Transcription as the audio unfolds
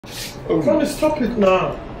Can you stop it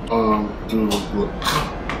now? To go.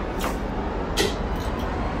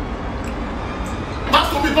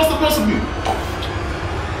 Pass to me.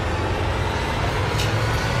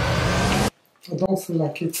 I don't feel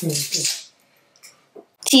like eating it.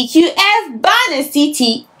 TQF Bonnets,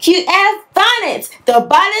 TQF Bonnets, the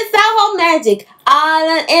bonnets that hold magic all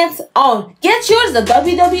on its own. Get yours at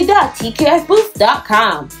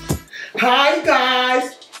www.tqfboost.com. Hi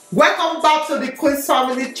guys, welcome back to the Queen's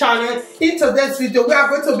Family channel. In today's video, we are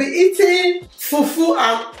going to be eating fufu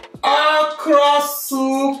and okra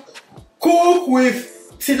soup cooked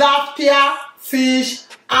with tilapia fish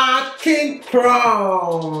and king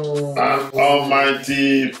prawn. And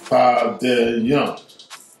Almighty Father,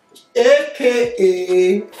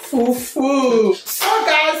 aka fufu. So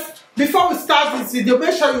guys, before we start this video,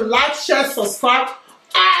 make sure you like, share, subscribe,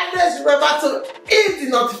 and let's remember to hit the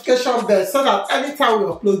notification bell so that anytime we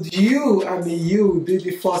upload, you will be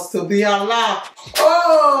the first to be alive.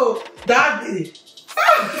 Oh, daddy.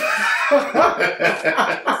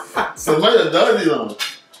 So now you're daddy now.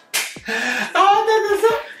 Oh,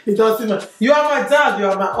 it doesn't matter. You are my dad, you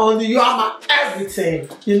are my only, you are my everything.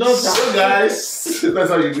 You know that. So guys, that's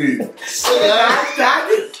how you do it. So guys,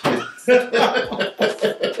 daddy.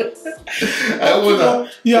 I wonder.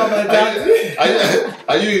 You are my daddy.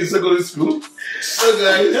 Are you in secondary school? So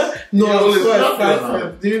guys, no, I'm so excited.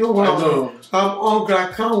 excited. Do you know what? I'm hungry. I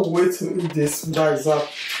can't wait to eat this. Guys,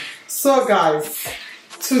 so guys,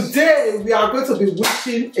 today we are going to be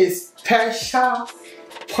wishing a special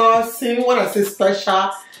person. When I say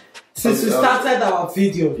special, since we started our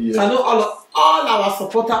video, I know all our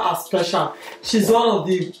supporters are special. She's one of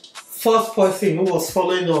the first person who was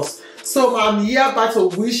following us. So I'm hereby to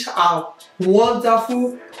wish our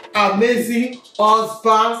wonderful, amazing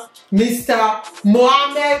husband, Mr.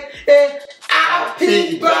 Mohammed, a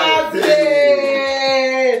happy birthday!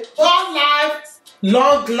 Long life,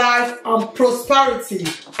 long life, and prosperity.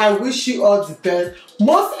 I wish you all the best.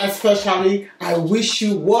 Most especially, I wish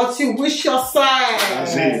you what you wish yourself.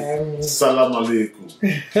 Salam alaikum.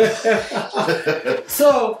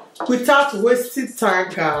 So, without wasting time,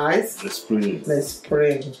 guys, let's pray. Let's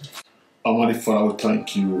pray. Almighty Father, we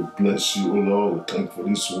thank you, bless you, O Lord. We thank you for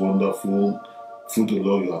this wonderful food, O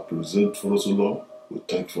Lord, you have presented for us, O Lord. We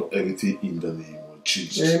thank you for everything in the name of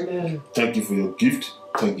Jesus. Amen. Thank you for your gift.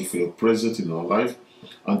 Thank you for your presence in our life.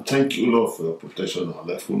 And thank you, Lord, for your protection in our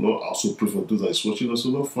life, O Lord. I also pray for those that is watching us, O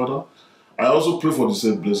Lord, Father. I also pray for the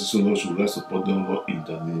same blessings, O Lord, should rest upon them, Lord, in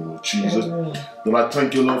the name of Jesus. Lord, I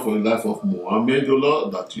thank you, Lord, for the life of Mohammed, O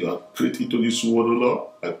Lord, that you have created to this world, O Lord.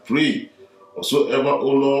 I pray whatsoever, O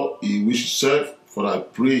Lord, he wishes to serve, for I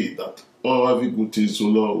pray that all every good things, O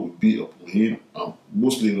Lord, will be upon him, and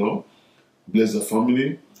mostly, Lord, bless the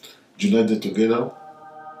family, unite them together.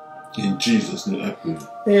 In Jesus' name I pray.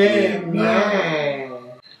 Amen.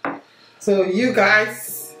 So you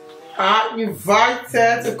guys are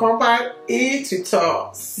invited to come and eat with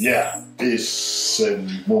us. Yeah, it's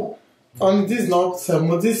semo. This is not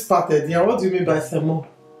semo, this is parted. Yeah, what do you mean by semo?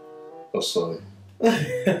 Oh, sorry.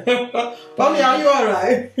 Mommy, are you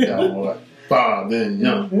alright? Yeah, I'm alright. Pardon,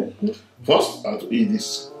 yeah. First, I have to eat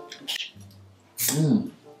this.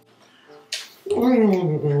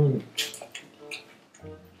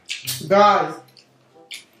 Guys,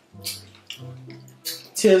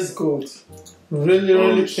 tastes good.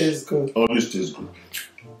 Really tastes good. Always tastes good.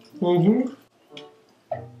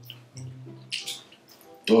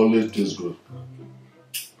 Always tastes good.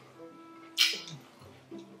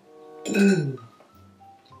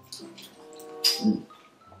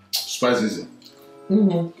 Spicy, is it?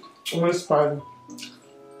 Very spicy.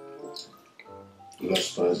 You like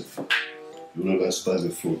spicy food. You don't like spicy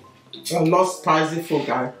food. I love spicy food,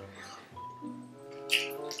 guys.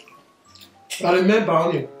 I remember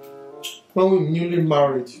only when we newly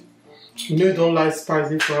married, you don't like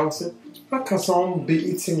spicy food. I said, how can someone be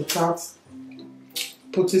eating without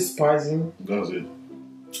putting spice in? That's it.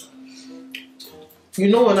 You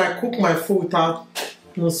know, when I cook my food without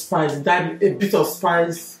no spice, that a bit of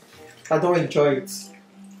spice, I don't enjoy it.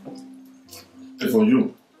 And for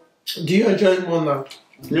you? Do you enjoy it more now?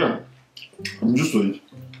 Yeah. I'm used to it.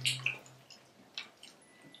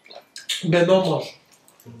 But not much.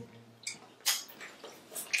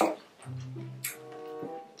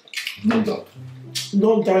 Not that.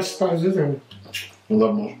 Not that spicy, isn't it? Not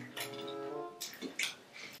that much.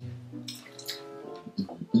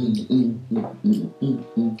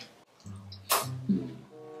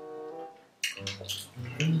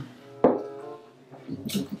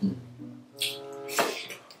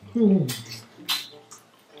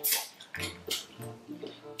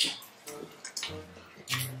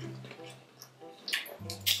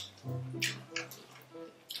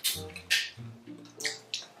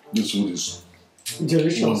 This food is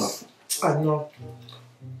delicious. wonderful. I know.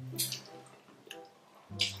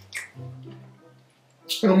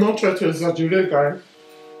 I'm not trying to exaggerate, guys.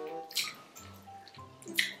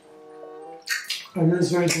 I know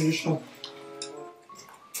it's very delicious.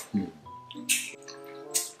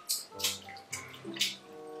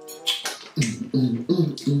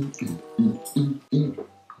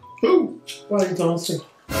 Why are you dancing?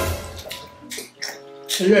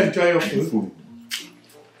 Are you enjoying your food?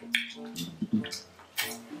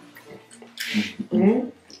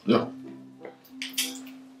 Yeah.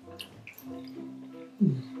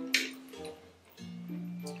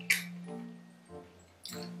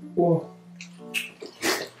 Oh.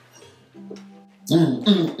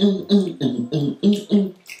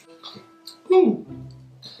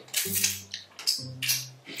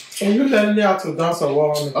 Are you learning how to dance or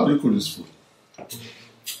what? How do you cook this food?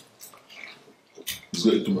 It's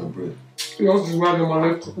going into my brain. Yours is where the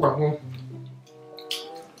money cook at home.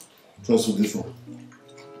 Try to this one.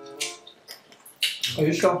 Are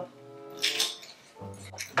you sure?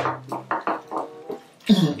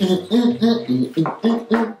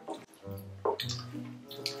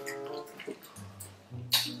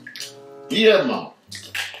 Yeah, man.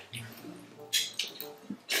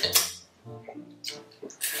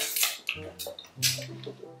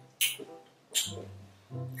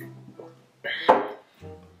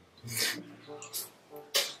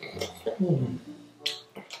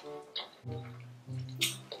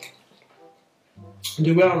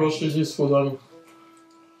 The way I roasted this food on.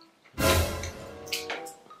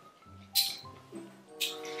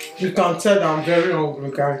 You can tell that I'm very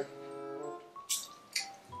hungry, guys.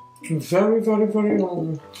 I'm very, very, very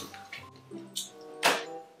hungry.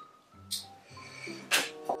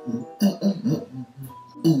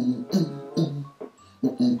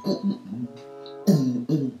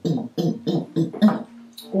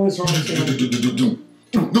 What is wrong with you?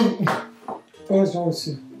 What is wrong with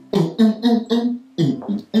you?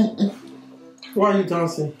 Why are you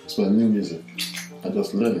dancing? It's my new music. I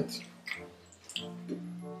just learned it.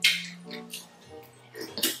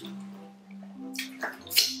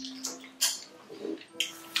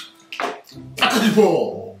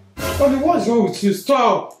 Honey, what is wrong with you?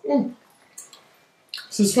 Stop!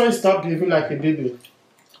 Since when you start behaving like a baby?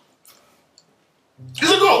 It's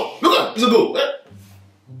a go! Look at it! It's a go!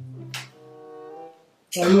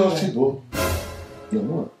 Are you alright?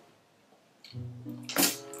 No,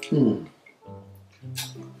 no.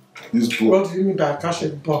 This book. What do you mean by cash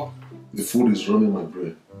and ball? The food is running my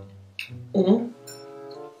brain.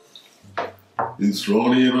 It's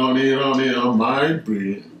running on my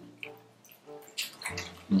brain.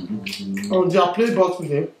 Oh, they are playing ball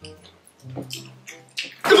today. It's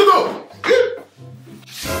a go!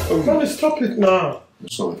 Honey, stop it now. I'm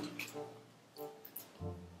sorry.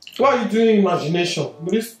 Why are you doing imagination?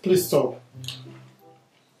 Please stop.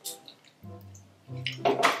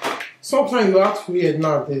 Sometimes you act weird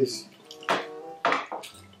nowadays.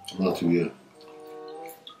 I'm not weird.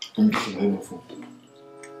 I'm just enjoying my food.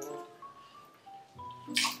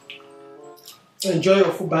 Enjoy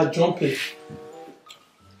your food by jumping.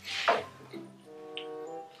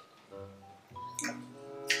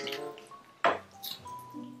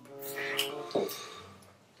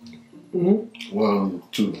 One,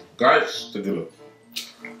 two. Guys, take a look.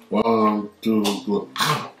 1, 2, go.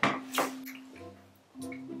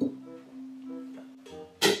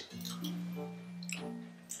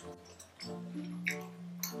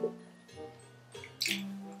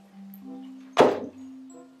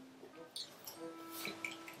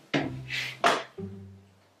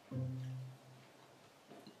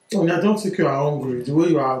 Oh, I don't think you are hungry. The way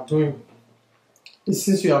you are doing it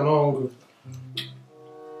seems you are not hungry.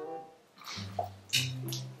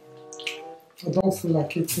 I don't feel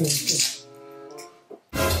like eating it.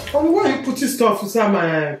 Honey, why are you putting stuff inside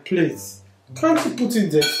my plate? Can't you put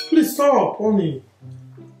it there? Please stop, honey.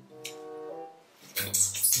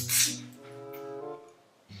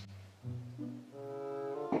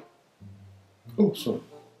 Oh, sorry.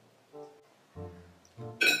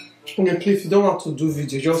 Okay, please, if you don't want to do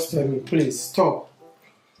video, just tell me, please, stop.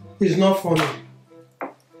 It's not funny.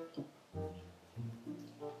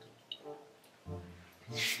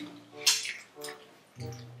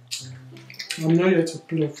 I'm not here to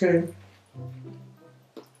play, okay?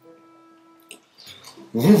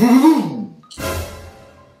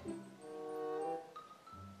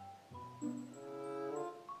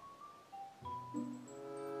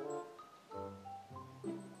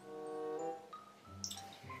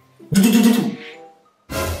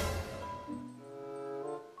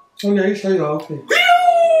 Honey, are you sure you're okay?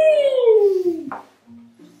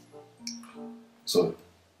 Sorry.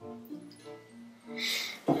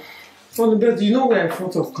 On the bed, you know we're in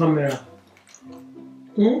front of camera.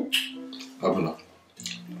 Abuna.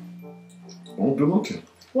 I won't do nothing.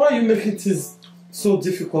 Why are you making things so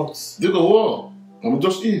difficult? You know what? I'm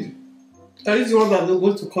just eating. Are you the one that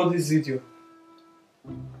going to cut this video?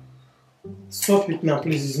 Stop it now,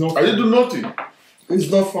 please. It's not I funny. didn't do nothing.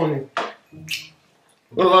 It's not funny.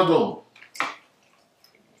 What have I done?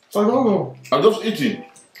 I don't know. I'm just eating.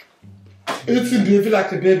 Eating behaving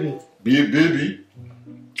like a baby. Be a baby.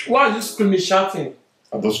 Why are you screaming, shouting?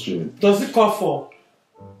 I'm just screaming. Does it call for?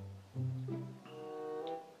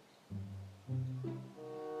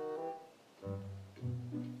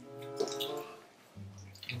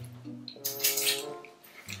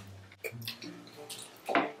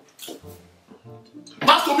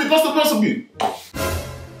 Pass to me.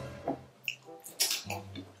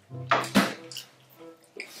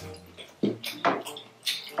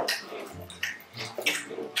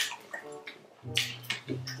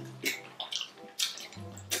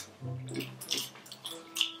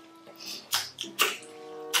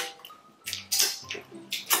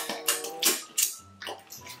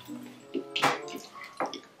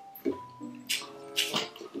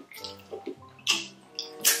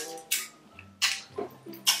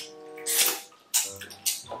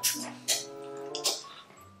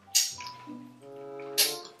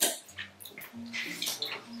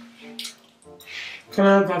 Can I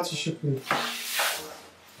have that tissue, please?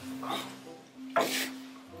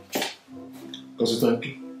 Because thank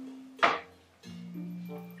you.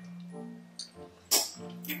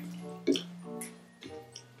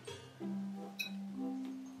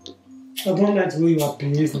 I don't like the way you are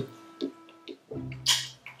behaving.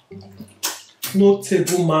 No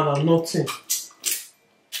table manner, nothing.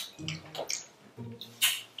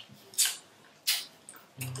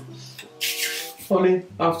 Honey,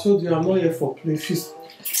 I've told you I'm not here for play. If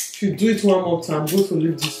you do it one more time, I'm going to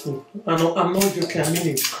leave this room. And I'm not joking, I mean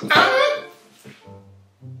it.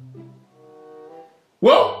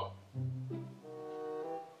 Whoa!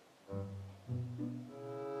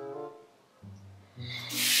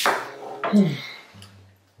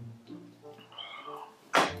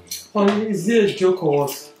 Honey, is it a joke or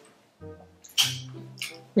what?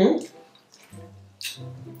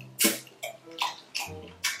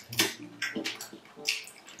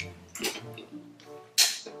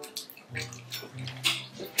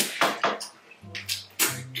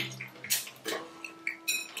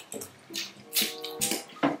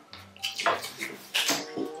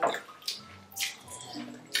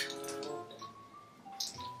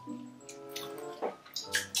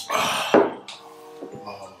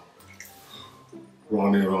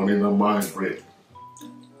 Running on my brain.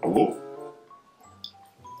 Oh.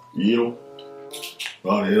 You.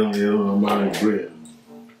 Running on my brain.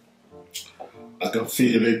 I can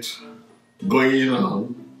feel it going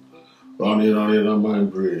on. Running on my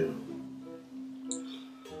brain.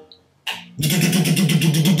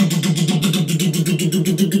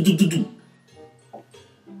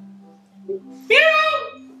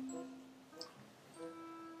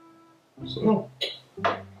 So.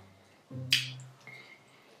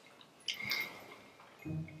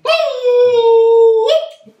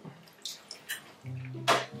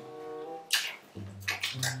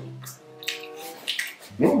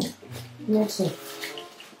 What's up?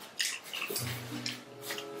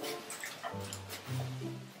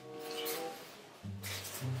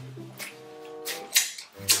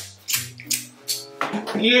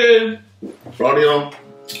 Yeah. Running on.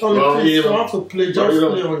 You have to play, just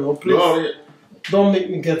play on your place. Don't make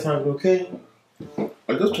me get angry, okay?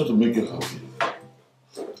 I just try to make you happy.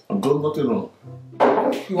 I've done nothing wrong.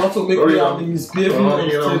 You want to make me happy, misbehaving on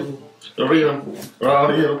the table.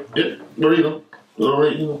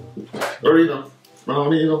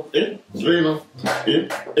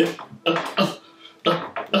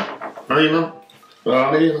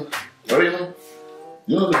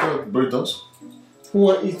 You know the kind of bird does? Who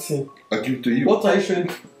are eating? I give it to you. What are you showing?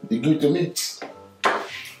 You give it to me.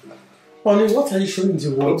 Honey, what are you showing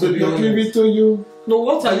the world? I give it to you. No,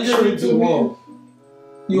 what are you showing the world?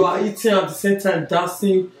 You are eating at the same time,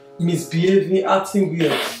 dancing, misbehaving, acting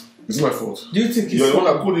weird. It's my fault. Do you think it's You're the funny?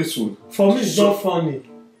 one that cooked this food. For me, it's not funny.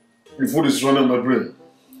 The food is running my brain.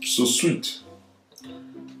 So sweet.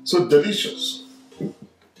 So delicious.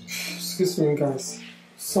 Excuse me, guys.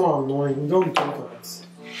 So annoying. Don't do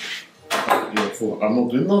that. Therefore, I'm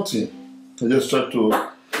not doing nothing. I just try to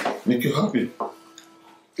make you happy.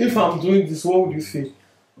 If I'm doing this, what would you feel?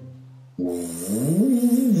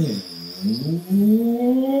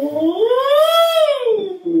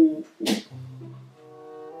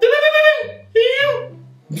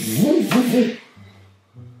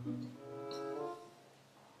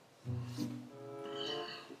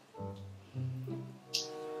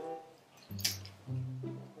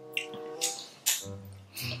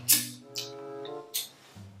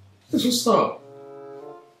 It's just stop.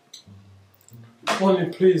 Bonnie,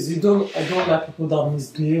 please, I don't like people that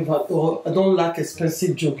misbehave at all. I don't like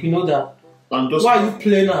expensive joke. You know that. Why are you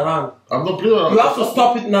playing around? I'm not playing around. You have to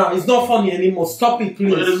stop it now. It's not funny anymore. Stop it,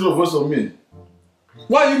 please. There's no voice on me.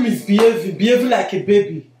 Why are you misbehaving? Behaving like a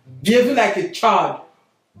baby. Behaving like a child.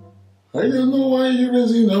 I don't know why you're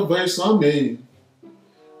raising a voice on me.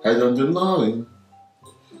 I don't know it.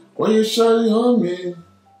 Why you shouting on me?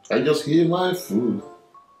 I just hear my food.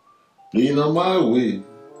 Lean on my way.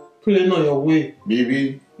 Playing on your way.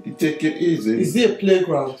 Baby, you take it easy. Is there a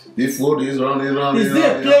playground? The food is running. Is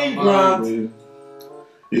there a playground?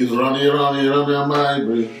 It's running on my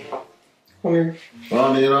brain. Running.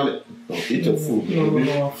 Don't eat your food. No, I'm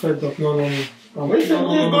afraid of. No. Where are you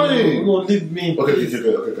going? No, leave me. Okay,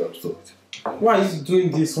 stop it. Why are you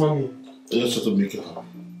doing this, honey? I just try to make you happy.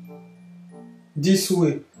 This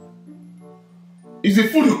way. It's the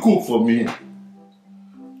food you cook for me.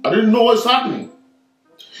 I didn't know what's happening.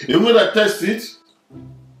 Even when I test it,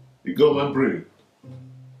 you got my brain.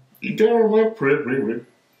 You got my brain.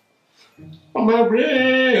 Oh, my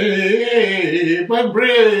brain. My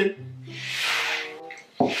brain.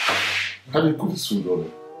 How do you cook this food, brother?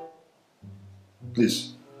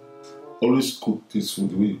 Please, always cook this food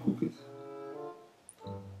the way you cook it.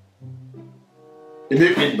 You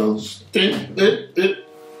make it dance.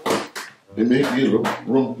 You make it rum.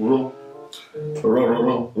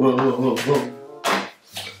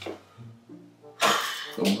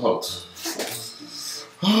 I'm hot.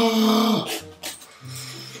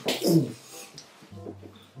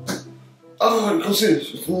 You can see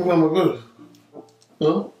it. It's moving on my bed.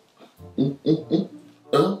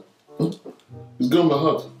 It's going my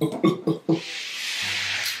heart.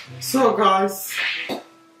 So, guys,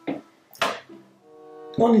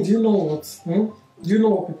 Bonnie, do you know what? Do you know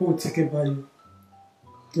what people will think about you?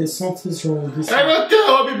 There's something wrong with this. I don't care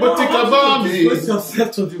what people think about me. Express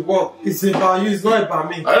yourself to the world. It's about you, it's not about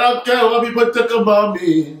me. I don't care what people think about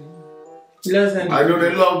me. Listen, I know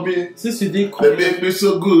they love me. Since you didn't come, they make me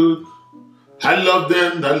so good. I love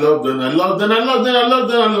them.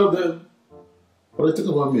 What do they think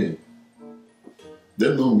about me?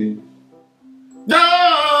 They know me. No,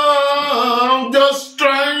 I'm just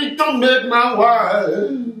trying to make my wife.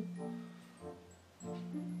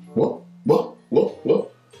 What?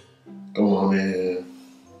 Come on, man.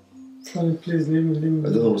 Honey, please leave me.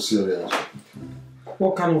 I don't want to see a reaction.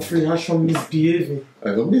 What kind of reaction? Misbehaving? I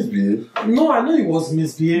don't misbehave. No, I know he was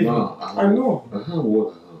misbehaving. No, I know.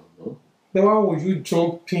 What? No. Then why were you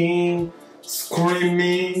jumping,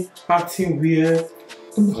 screaming, acting weird?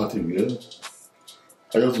 I'm not acting weird.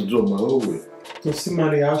 I have to jump my whole way. To see my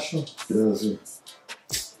reaction? Yeah, that's it.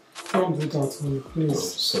 Don't do that to me, please.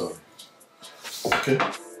 Oh, sorry. Okay.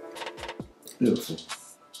 Beautiful.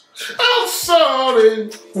 I'm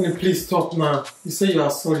sorry. Honey, please stop now. You say you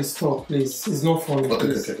are sorry, stop, please. It's not funny.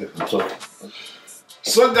 Okay. I'm sorry.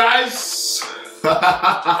 So, guys,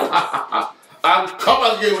 I'm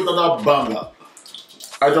coming again with another banger.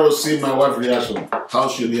 I just see my wife's reaction. How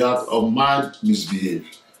she react on my misbehave.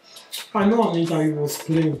 I know, honey, that he was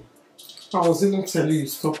playing. I was even telling you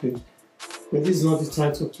stop it. But this is not the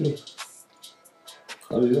time to play.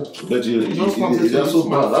 How do you know? But it's so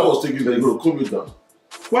bad. I was thinking that you're going to cool me down.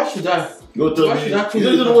 Why should I? You tell me. You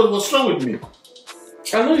don't know what's wrong with me.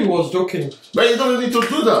 I know you was joking. But you don't need to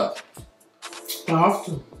do that. I have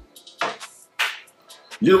to.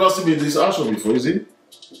 You never seen me in this action before, is it?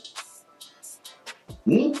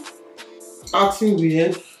 Acting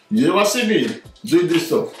weird. You never see me doing this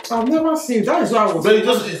stuff. I've never seen. That is why I was. But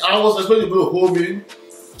I was expecting you to hold me.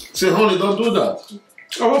 Say, honey, don't do that.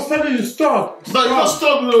 I was telling you stop. No, you don't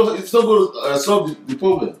stop. It's not going to solve the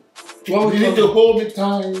problem. You need to hold me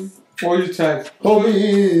tight. Hold you tight. Hold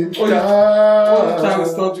me tight. Hold you tight will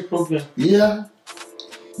solve the problem. Yeah.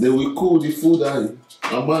 Then we cool the food and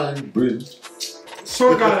my brain.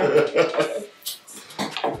 So guys.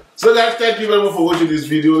 So guys, thank you very much for watching this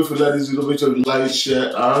video. If you like this video, make sure you like,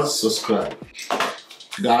 share, and subscribe.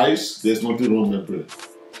 Guys, there's nothing wrong with my brain.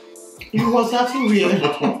 You was acting weird.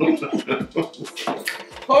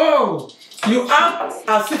 Oh, you act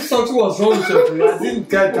as if something was wrong with your brain. I didn't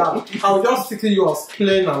get that. I was just thinking you was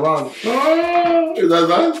playing around. Is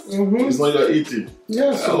that? It's not your eating.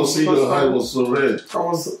 Yes. I was seeing your eye was so red. I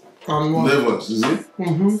was nervous, is it?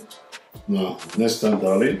 No, next time,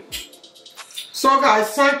 darling. So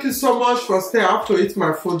guys, thank you so much for staying. I have to eat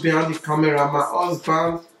my food behind the camera. My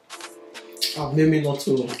husband made me not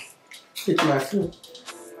to eat my food.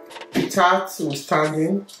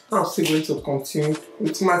 Notwithstanding, I'm still going to continue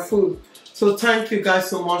with my food. So thank you guys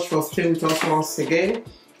so much for staying with us once again.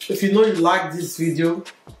 If you know you like this video,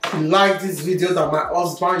 like this video that my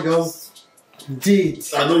husband just did.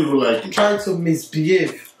 I know you like it. Trying to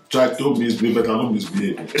misbehave. Try to misbehave, but I don't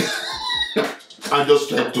misbehave. I just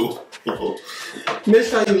try to. Make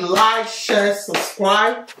sure you like, share,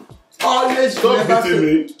 subscribe. Always Stop beating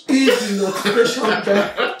me. hit the notification bell.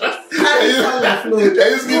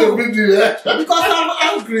 Because I'm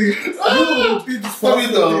angry. You will be the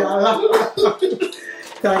first.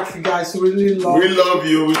 Thank you guys. We really love you. We love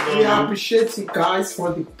you. We appreciate you guys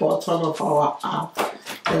from the bottom of our heart.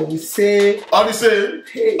 And we say all the same.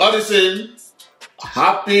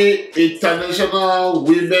 Happy International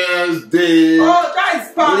Women's Day. Oh, that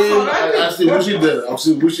is bad. I'm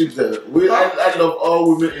still wishing them. I love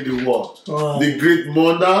all women in the world. The great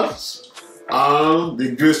mothers and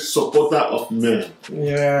the great supporter of men.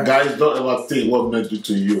 Yeah. Guys, don't ever think what men do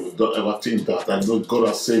to you. Don't ever think that. I know God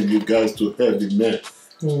has sent you guys to help the men.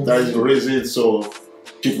 That is the reason. So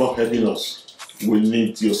keep on helping us. We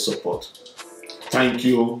need your support. Thank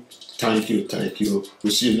you. We'll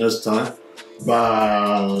see you next time.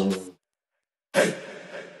 Bye.